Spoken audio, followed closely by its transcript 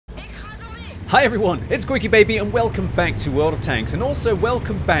Hi everyone, it's QuickyBaby and welcome back to World of Tanks, and also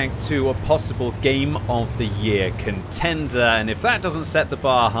welcome back to a possible Game of the Year contender. And if that doesn't set the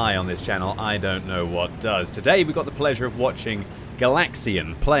bar high on this channel, I don't know what does. Today we got the pleasure of watching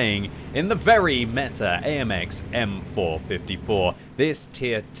Galaxien playing in the very meta AMX M4 54. This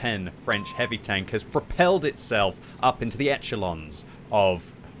tier 10 French heavy tank has propelled itself up into the echelons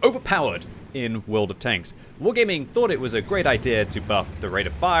of overpowered in World of Tanks. Wargaming thought it was a great idea to buff the rate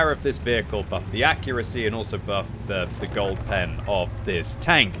of fire of this vehicle, buff the accuracy, and also buff the gold pen of this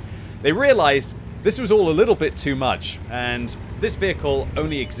tank. They realized this was all a little bit too much, and this vehicle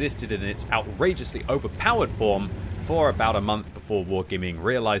only existed in its outrageously overpowered form for about a month before Wargaming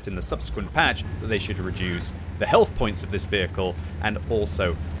realized in the subsequent patch that they should reduce the health points of this vehicle and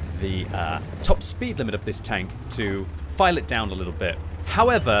also the top speed limit of this tank to file it down a little bit.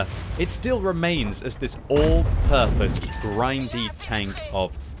 However, it still remains as this all-purpose, grindy tank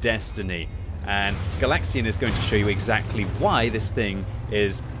of destiny. And Galaxien is going to show you exactly why this thing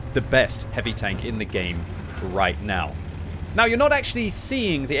is the best heavy tank in the game right now. Now, you're not actually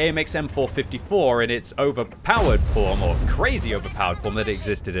seeing the AMX M4 54 in its overpowered form, or crazy overpowered form that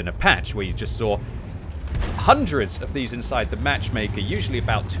existed in a patch, where you just saw hundreds of these inside the matchmaker, usually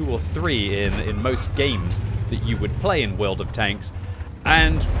about 2 or 3 in most games that you would play in World of Tanks.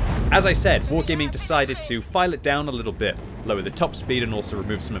 And as I said, Wargaming decided to file it down a little bit, lower the top speed and also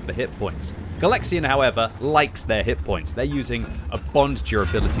remove some of the hit points. Galaxien, however, likes their hit points. They're using a Bond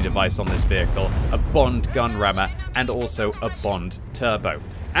durability device on this vehicle, a Bond gun rammer, and also a Bond turbo.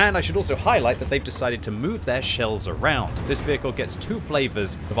 And I should also highlight that they've decided to move their shells around. This vehicle gets 2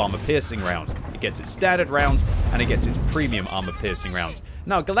 flavors of armor-piercing rounds. It gets its standard rounds, and it gets its premium armor-piercing rounds.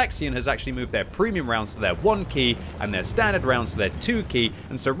 Now, Galaxien has actually moved their premium rounds to their 1 key, and their standard rounds to their 2 key,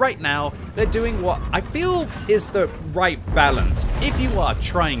 and so right now, they're doing what I feel is the right balance. If you are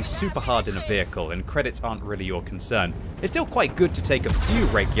trying super hard in a vehicle, and credits aren't really your concern, it's still quite good to take a few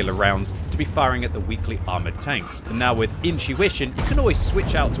regular rounds to be firing at the weakly armored tanks. And now with Intuition, you can always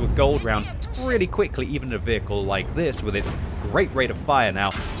switch out to a gold round really quickly, even in a vehicle like this with its great rate of fire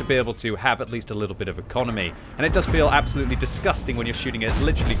now, to be able to have at least a little bit of economy. And it does feel absolutely disgusting when you're shooting at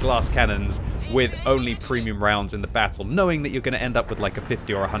literally glass cannons with only premium rounds in the battle, knowing that you're going to end up with like a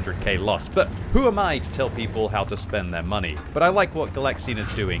 50 or 100k loss. But who am I to tell people how to spend their money? But I like what Galaxien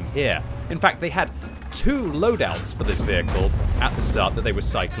is doing here. In fact, they had 2 loadouts for this vehicle at the start that they were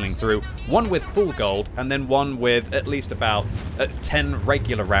cycling through. One with full gold, and then one with at least about 10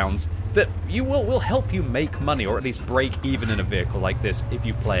 regular rounds that will help you make money, or at least break even in a vehicle like this if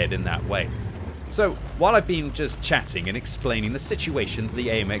you play it in that way. So, while I've been just chatting and explaining the situation that the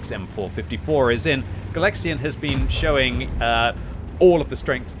AMX M4 54 is in, Galaxien has been showing all of the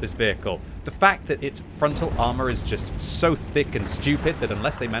strengths of this vehicle. The fact that its frontal armor is just so thick and stupid that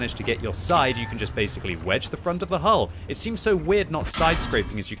unless they manage to get your side, you can just basically wedge the front of the hull. It seems so weird not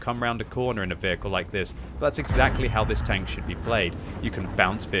side-scraping as you come round a corner in a vehicle like this, but that's exactly how this tank should be played. You can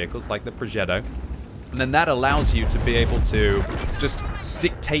bounce vehicles like the Progetto, and then that allows you to be able to just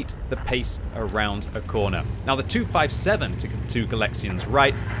dictate the pace around a corner. Now the 257 to Galaxien's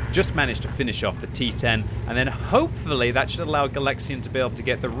right just managed to finish off the T10, and then hopefully that should allow Galaxien to be able to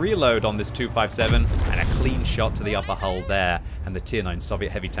get the reload on this 257 and a clean shot to the upper hull there, and the tier 9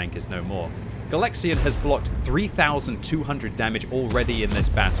 Soviet heavy tank is no more. Galaxien has blocked 3,200 damage already in this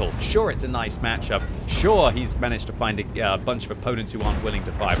battle. Sure, it's a nice matchup. Sure, he's managed to find a bunch of opponents who aren't willing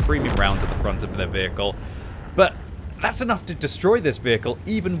to fire premium rounds at the front of their vehicle. But that's enough to destroy this vehicle,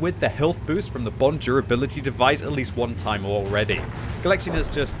 even with the health boost from the Bond durability device at least one time already. Galaxien has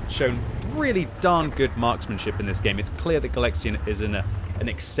just shown really darn good marksmanship in this game. It's clear that Galaxien is an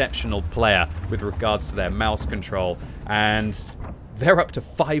exceptional player with regards to their mouse control, and they're up to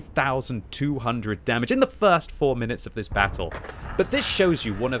 5,200 damage in the first 4 minutes of this battle. But this shows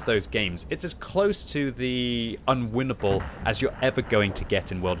you one of those games. It's as close to the unwinnable as you're ever going to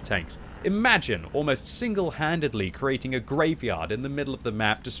get in World of Tanks. Imagine almost single-handedly creating a graveyard in the middle of the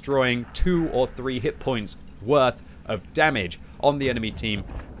map, destroying 2 or 3 hit points worth of damage on the enemy team,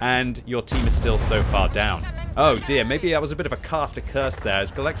 and your team is still so far down. Oh dear, maybe that was a bit of a cast a curse there,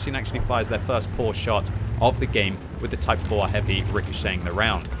 as Galaxien actually fires their first poor shot of the game with the Type 4 Heavy ricocheting the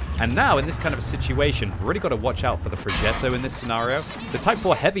round. And now, in this kind of a situation, we've really got to watch out for the Progetto in this scenario. The Type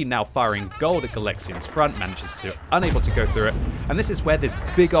 4 Heavy now firing gold at Galaxien's front, manages to unable to go through it. And this is where this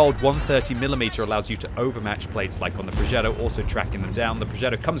big old 130mm allows you to overmatch plates like on the Progetto, also tracking them down. The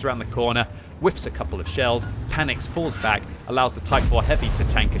Progetto comes around the corner, whiffs a couple of shells, panics, falls back, allows the Type 4 Heavy to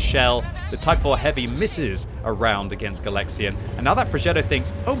tank a shell. The Type 4 Heavy misses a round against Galaxien, and now that Progetto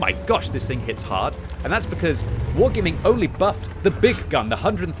thinks, oh my gosh, this thing hits hard. And that's because Wargaming only buffed the big gun, the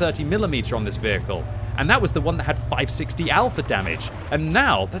 130mm on this vehicle. And that was the one that had 560 alpha damage. And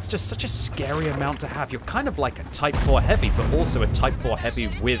now, that's just such a scary amount to have. You're kind of like a Type 4 Heavy, but also a Type 4 Heavy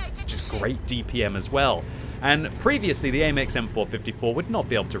with just great DPM as well. And previously, the AMX M4 would not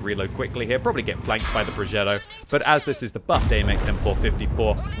be able to reload quickly here, probably get flanked by the Progetto. But as this is the buffed AMX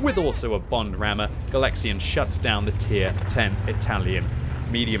M4 with also a Bond rammer, Galaxien shuts down the Tier 10 Italian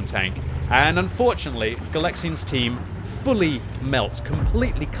medium tank. And unfortunately, Galaxien's team fully melts,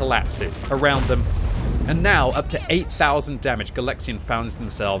 completely collapses around them. And now, up to 8,000 damage, Galaxien finds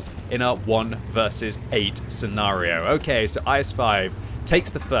themselves in a 1 versus 8 scenario. Okay, so IS-5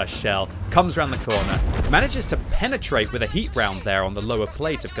 takes the first shell, comes around the corner, manages to penetrate with a heat round there on the lower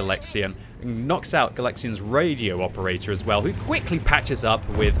plate of Galaxien, and knocks out Galaxien's radio operator as well, who quickly patches up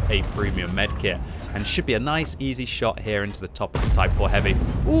with a premium medkit. And should be a nice, easy shot here into the top of the Type 4 Heavy.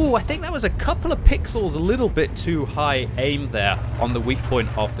 Ooh, I think that was a couple of pixels a little bit too high aim there on the weak point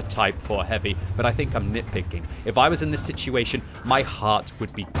of the Type 4 Heavy, but I think I'm nitpicking. If I was in this situation, my heart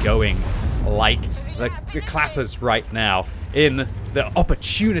would be going like the clappers right now in the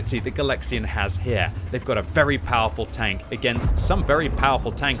opportunity that Galaxien has here. They've got a very powerful tank against some very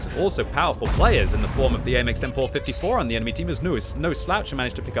powerful tanks and also powerful players in the form of the AMX M4 on the enemy team. Is no slouch and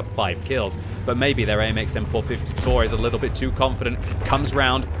managed to pick up 5 kills. But maybe their AMX M4 is a little bit too confident. Comes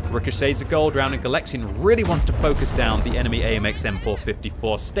round, ricochets a gold round, and Galaxien really wants to focus down the enemy AMX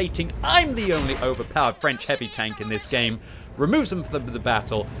M4, stating, "I'm the only overpowered French heavy tank in this game." Removes them from the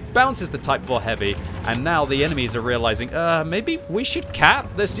battle, bounces the Type 4 Heavy, and now the enemies are realizing, maybe we should cap.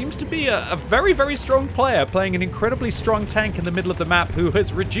 There seems to be a very, very strong player playing an incredibly strong tank in the middle of the map who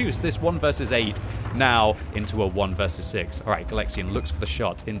has reduced this 1 versus 8 now into a 1 versus 6. Alright, Galaxien looks for the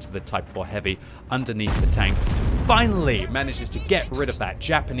shot into the Type 4 Heavy underneath the tank. Finally manages to get rid of that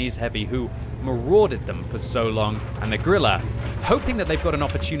Japanese Heavy who marauded them for so long, and the Gorilla, hoping that they've got an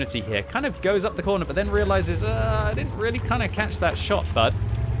opportunity here, kind of goes up the corner but then realizes, I didn't really kind of catch that shot, bud.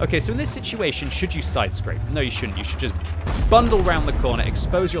 Okay, so in this situation, should you side scrape? No, you shouldn't. You should just bundle around the corner,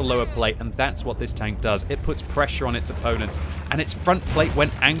 expose your lower plate, and that's what this tank does. It puts pressure on its opponents, and its front plate,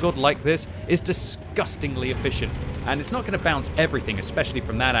 when angled like this, is disgustingly efficient. And it's not going to bounce everything, especially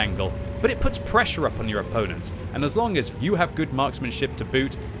from that angle, but it puts pressure up on your opponents. And as long as you have good marksmanship to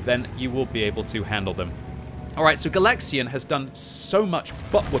boot, then you will be able to handle them. Alright, so Galaxien has done so much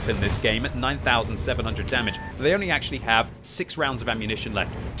butt whoop in this game at 9,700 damage. They only actually have 6 rounds of ammunition left.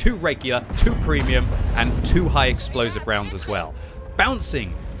 2 regular, 2 premium, and 2 high explosive rounds as well.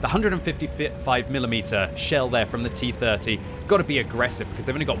 Bouncing the 155mm shell there from the T-30. Got to be aggressive because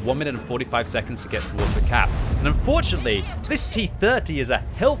they've only got 1 minute and 45 seconds to get towards the cap. And unfortunately, this T-30 is a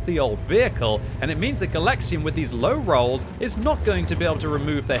healthy old vehicle, and it means that Galaxien with these low rolls is not going to be able to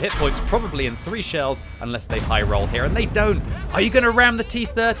remove their hit points probably in 3 shells unless they high roll here, and they don't. Are you going to ram the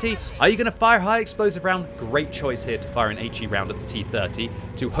T-30? Are you going to fire high explosive round? Great choice here to fire an HE round at the T-30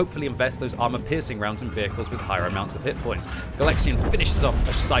 to hopefully invest those armor-piercing rounds in vehicles with higher amounts of hit points. Galaxien finishes off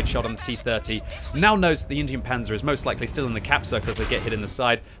a side shot on the T-30. Now knows that the Indian Panzer is most likely still in the cap circle as they get hit in the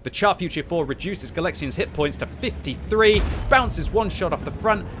side. The Char Future 4 reduces Galaxien's hit points to 53, bounces 1 shot off the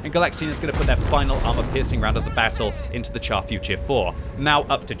front, and Galaxien is going to put their final armor-piercing round of the battle into the Char Future 4. Now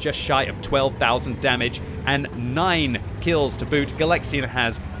up to just shy of 12,000 damage and 9 kills to boot. Galaxien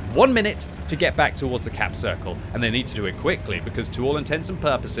has 1 minute to get back towards the cap circle, and they need to do it quickly because to all intents and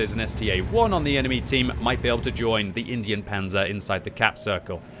purposes an STA-1 on the enemy team might be able to join the Indian Panzer inside the cap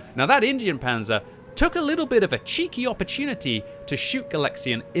circle. Now that Indian Panzer took a little bit of a cheeky opportunity to shoot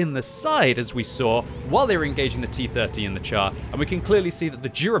Galaxien in the side, as we saw, while they were engaging the T-30 in the Char, and we can clearly see that the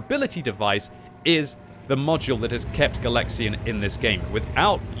durability device is the module that has kept Galaxien in this game.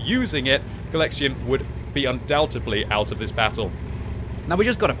 Without using it, Galaxien would be undoubtedly out of this battle. Now we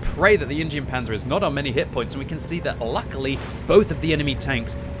just got to pray that the Indian Panzer is not on many hit points, and we can see that luckily both of the enemy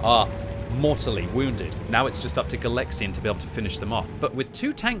tanks are mortally wounded. Now it's just up to Galaxien to be able to finish them off. But with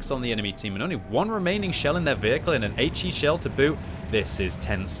 2 tanks on the enemy team and only 1 remaining shell in their vehicle and an HE shell to boot, this is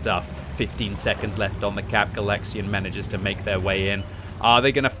tense stuff. 15 seconds left on the cap. Galaxien manages to make their way in. Are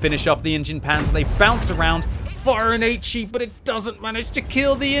they going to finish off the Indian Panzer? They bounce around, fire an HE, but it doesn't manage to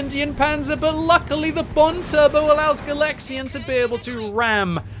kill the Indian Panzer. But luckily the Bond Turbo allows Galaxien to be able to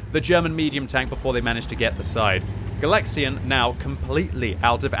ram the German medium tank before they manage to get the side. Galaxien now completely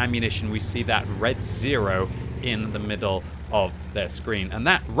out of ammunition. We see that red 0 in the middle of their screen. And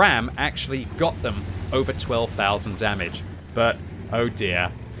that ram actually got them over 12,000 damage. But, oh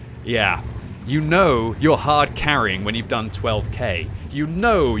dear. Yeah. You know you're hard carrying when you've done 12k. You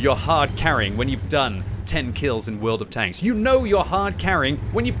know you're hard carrying when you've done 10 kills in World of Tanks. You know you're hard carrying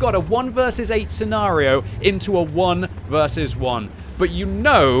when you've got a 1 versus 8 scenario into a 1 versus 1. But you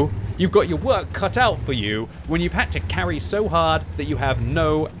know you've got your work cut out for you when you've had to carry so hard that you have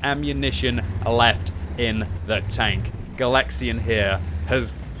no ammunition left in the tank. Galaxien here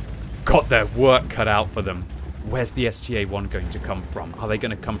has got their work cut out for them. Where's the STA-1 going to come from? Are they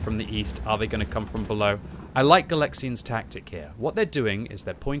going to come from the east? Are they going to come from below? I like Galaxien's tactic here. What they're doing is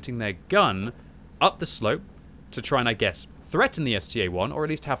they're pointing their gun up the slope to try and, I guess, threaten the STA-1, or at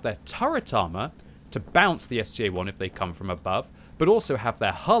least have their turret armor to bounce the STA-1 if they come from above, but also have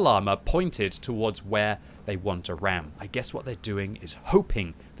their hull armor pointed towards where they want to ram. I guess what they're doing is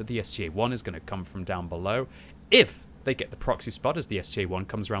hoping that the STA-1 is going to come from down below. If they get the proxy spot as the STA-1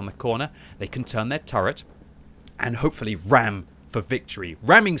 comes around the corner, they can turn their turret and hopefully ram for victory.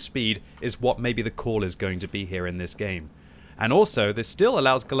 Ramming speed is what maybe the call is going to be here in this game. And also, this still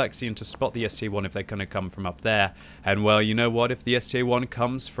allows Galaxien to spot the STA-1 if they're going to come from up there. And well, you know what? If the STA-1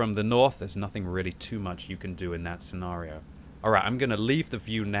 comes from the north, there's nothing really too much you can do in that scenario. Alright, I'm going to leave the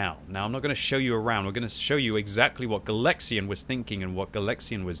view now. Now, I'm not going to show you around. We're going to show you exactly what Galaxien was thinking and what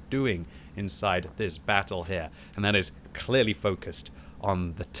Galaxien was doing inside this battle here. And that is clearly focused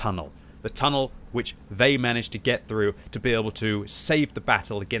on the tunnel. The tunnel which they managed to get through to be able to save the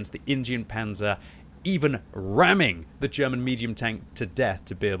battle against the Indian Panzer, even ramming the German medium tank to death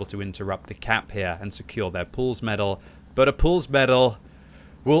to be able to interrupt the cap here and secure their Pools medal. But a Pools medal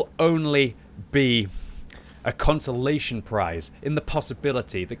will only be a consolation prize in the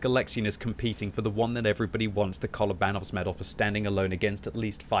possibility that Galaxien is competing for the one that everybody wants, the Kolobanov's medal, for standing alone against at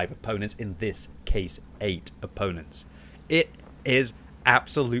least 5 opponents, in this case 8 opponents. It is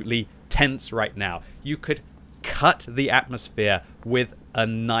absolutely tense right now. You could cut the atmosphere with a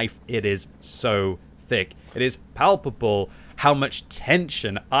knife. It is so thick. It is palpable how much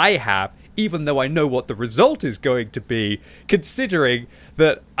tension I have, even though I know what the result is going to be, considering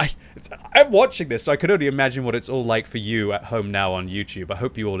that I'm watching this, so I can only imagine what it's all like for you at home now on YouTube. I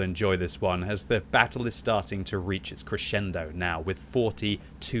hope you all enjoy this one, as the battle is starting to reach its crescendo now, with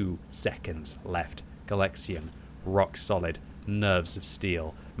 42 seconds left. Galaxien, rock solid, nerves of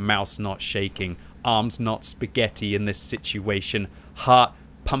steel, mouse not shaking, arms not spaghetti in this situation, heart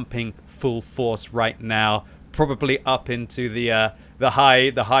pumping full force right now, probably up into the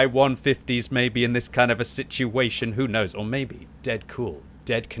high 150s maybe in this kind of a situation, who knows, or maybe dead cool,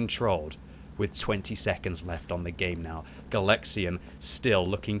 dead controlled, with 20 seconds left on the game now. Galaxien still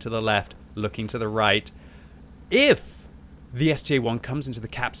looking to the left, looking to the right. If the STA-1 comes into the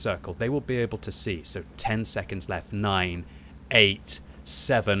cap circle, they will be able to see. So 10 seconds left. 9, 8,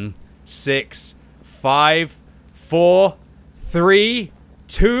 7, 6, 5, 4, 3,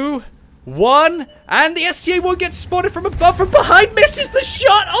 2, 1, and the STA-1 gets spotted from above, from behind, misses the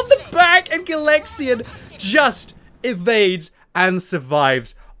shot on the back, and Galaxien just evades and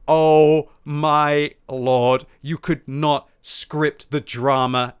survives. Oh my lord, you could not script the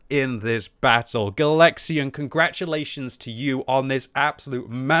drama in this battle. Galaxien, congratulations to you on this absolute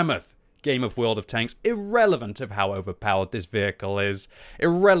mammoth game of World of Tanks, irrelevant of how overpowered this vehicle is,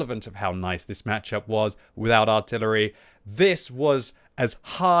 irrelevant of how nice this matchup was without artillery. This was as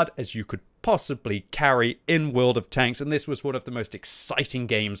hard as you could possibly carry in World of Tanks, and this was one of the most exciting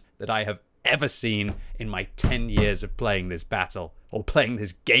games that I have ever seen in my 10 years of playing this battle, or playing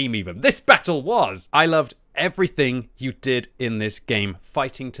this game even. This battle was! I loved everything you did in this game,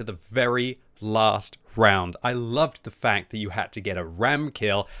 fighting to the very last round. I loved the fact that you had to get a ram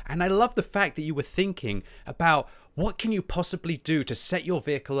kill, and I loved the fact that you were thinking about what can you possibly do to set your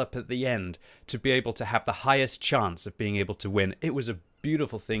vehicle up at the end to be able to have the highest chance of being able to win. It was a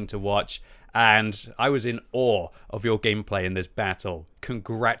beautiful thing to watch, and I was in awe of your gameplay in this battle.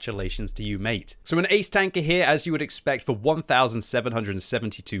 Congratulations to you, mate. So an ace tanker here, as you would expect, for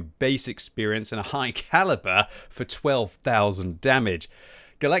 1,772 base experience and a high caliber for 12,000 damage.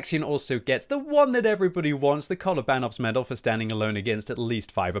 Galaxien also gets the one that everybody wants, the Kolobanov's medal for standing alone against at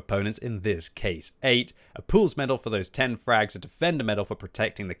least 5 opponents, in this case 8, a Pools medal for those 10 frags, a Defender medal for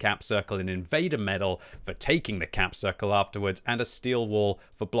protecting the cap circle, an Invader medal for taking the cap circle afterwards, and a Steel Wall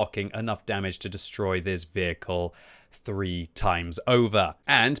for blocking enough damage to destroy this vehicle 3 times over.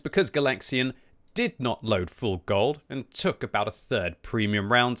 And because Galaxien did not load full gold and took about a third premium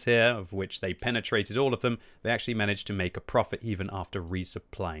rounds here, of which they penetrated all of them, they actually managed to make a profit even after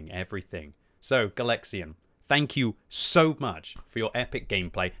resupplying everything. So Galaxien, thank you so much for your epic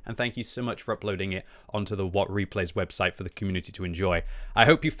gameplay, and thank you so much for uploading it onto the What Replays website for the community to enjoy. I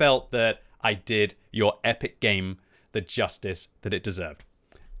hope you felt that I did your epic game the justice that it deserved.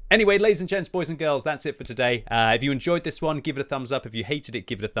 Anyway, ladies and gents, boys and girls, that's it for today. If you enjoyed this one, give it a thumbs up. If you hated it,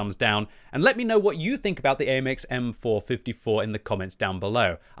 give it a thumbs down. And let me know what you think about the AMX M4 54 in the comments down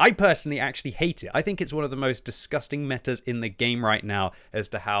below. I personally actually hate it. I think it's one of the most disgusting metas in the game right now as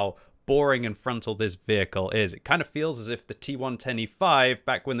to how boring and frontal this vehicle is. It kind of feels as if the T110E5,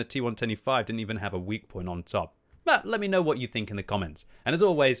 back when the T110E5 didn't even have a weak point on top. But let me know what you think in the comments. And as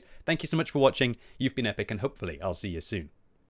always, thank you so much for watching. You've been epic, and hopefully I'll see you soon.